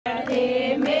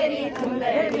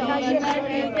यही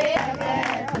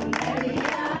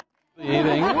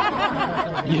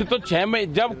रहेंगे। ये तो 6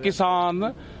 महीने जब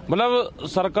किसान मतलब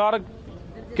सरकार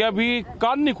के अभी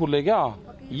कान नहीं खुले क्या,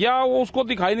 या वो उसको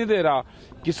दिखाई नहीं दे रहा।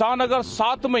 किसान अगर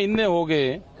 7 महीने हो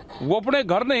गए वो अपने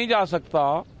घर नहीं जा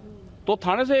सकता तो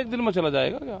थाने से एक दिन में चला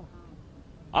जाएगा क्या?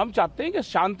 हम चाहते हैं कि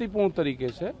शांतिपूर्ण तरीके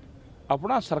से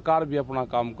अपना सरकार भी अपना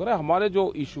काम करे। हमारे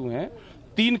जो इशू हैं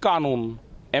 3 कानून,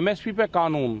 एमएसपी पे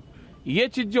कानून, ये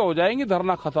चीजें हो जाएंगी,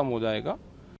 धरना खत्म हो जाएगा।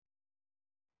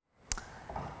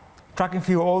 Tracking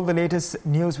for you all the latest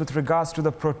news with regards to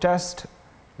the protest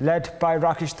led by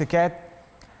Rakesh Tikait.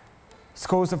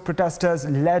 Scores of protesters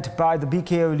led by the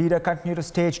BKO leader continue to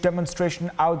stage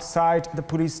demonstration outside the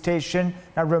police station.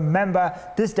 Now remember,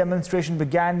 this demonstration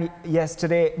began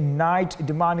yesterday night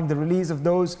demanding the release of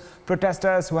those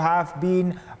protesters who have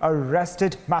been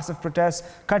arrested. Massive protests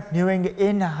continuing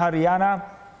in Haryana.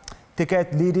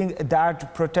 Tikait leading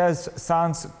that protest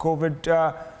sans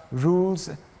COVID rules.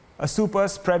 A super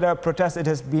spreader protest, it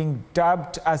is being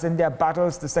dubbed, as India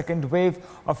battles the second wave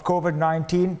of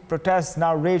COVID-19. Protests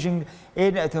now raging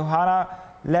in Tohana,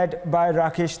 led by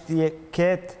Rakesh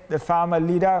Tikait, the farmer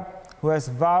leader, who has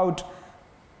vowed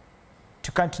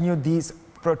to continue these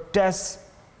protests,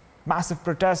 massive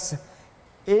protests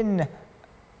in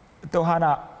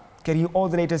Tohana. Getting you all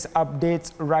the latest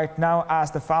updates right now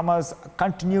as the farmers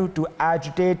continue to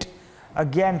agitate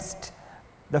against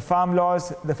the farm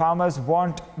laws. The farmers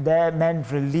want their men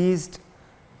released.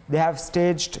 They have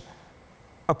staged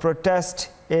a protest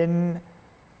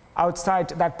outside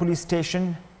that police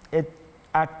station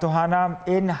at Tohana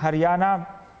in Haryana.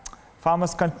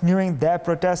 Farmers continuing their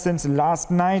protest since last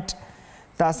night.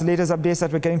 That's the latest updates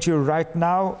that we're getting to you right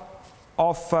now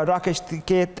of Rakesh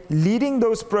Tikait leading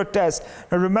those protests.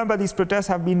 Now remember, these protests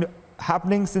have been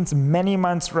happening since many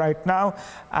months right now,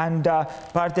 and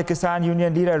Bharatiya Kisan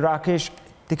Union leader Rakesh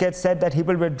Tikait said that he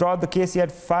will withdraw the case he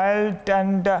had filed,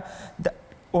 and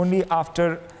only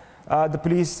after the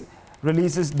police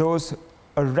releases those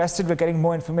arrested. We're getting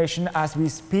more information as we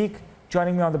speak.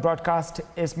 Joining me on the broadcast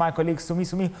is my colleague Sumi.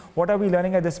 Sumi, what are we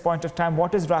learning at this point of time?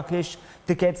 What is Rakesh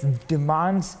Tikait's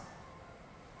demands?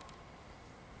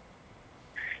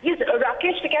 Yes,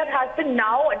 Rakesh Tikait has been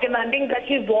now demanding that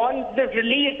he wants the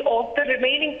release of the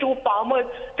remaining 2 farmers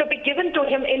to be given to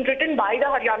him in written by the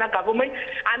Haryana government.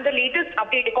 And the latest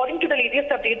update, according to the latest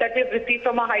update that we have received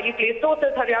from our highly placed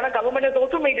sources, Haryana government has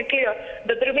also made it clear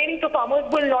that the remaining 2 farmers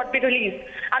will not be released.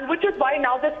 And which is why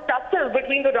now this tussle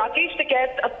between the Rakesh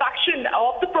Tikait faction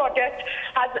of the protest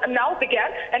has now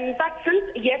begun. And in fact, since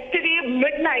yesterday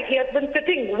midnight, he has been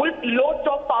sitting with loads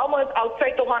of farmers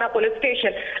outside Tohana police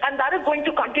station. And that is going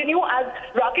to continue as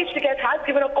Rakesh Tikait has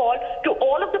given a call to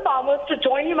all of the farmers to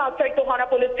join him outside Tohana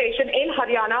police station in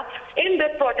Haryana in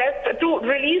this protest to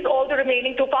release all the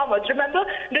remaining 2 farmers. Remember,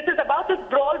 this is about this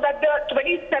brawl that the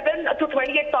 27 to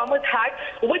 28 farmers had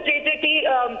with JJT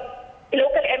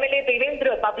local MLA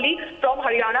Devendra Babli from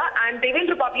Haryana, and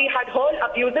Devendra Babli had hurled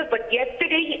abuses, but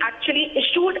yesterday he actually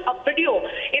issued a video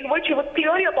in which he was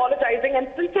clearly apologizing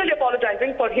and sincerely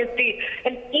apologizing for his deed.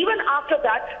 And even after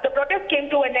that, the protest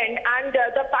came to an end, and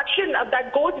the faction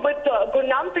that goes with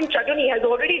Gurnam Singh Chaduni has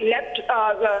already left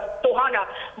Tohana.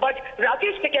 But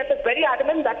Rakesh Tikait is very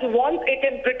adamant that he wants it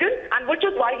in Britain, and which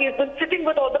is why he has been sitting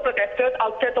with all the protesters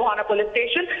outside Tohana police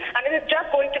station, and it is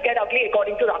just going to get ugly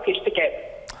according to Rakesh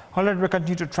Tikait. All right, we'll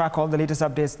continue to track all the latest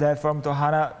updates there from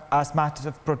Tohana as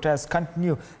massive protests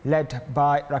continue, led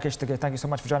by Rakesh Tikait. Thank you so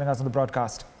much for joining us on the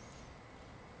broadcast.